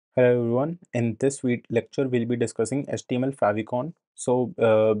Hello everyone. In this lecture, we'll be discussing HTML favicon. So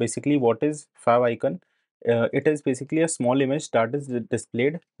basically, what is favicon? It is basically a small image that is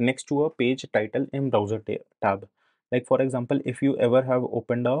displayed next to a page title in browser tab. Like for example, if you ever have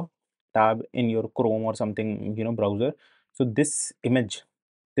opened a tab in your Chrome or something, browser. So this image,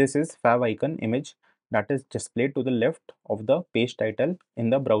 this is favicon image that is displayed to the left of the page title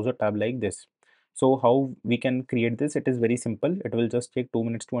in the browser tab like this. So how we can create this? It is very simple. It will just take 2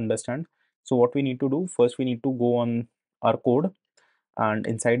 minutes to understand. So what we need to do first, we need to go on our code, and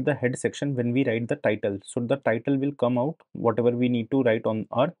inside the head section when we write the title, so the title will come out whatever we need to write on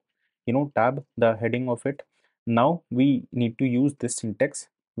our tab, the heading of it. Now we need to use this syntax.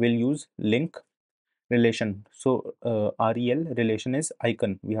 We'll use link relation. So rel relation is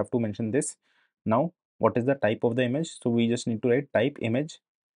icon. We have to mention this. Now what is the type of the image? So we just need to write type image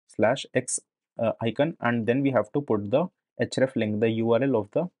slash x icon, and then we have to put the href link, the url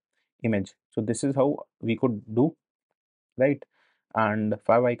of the image. So this is how we could do, right? And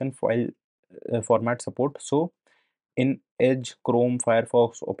favicon file format support. So in Edge, Chrome,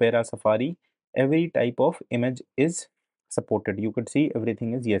 Firefox, Opera, Safari, every type of image is supported. You could see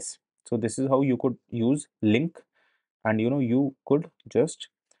everything is yes. So this is how you could use link, and you could just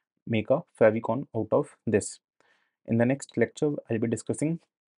make a favicon out of this. In the next lecture, I'll be discussing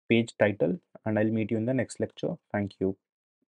page title, and I'll meet you in the next lecture. Thank you.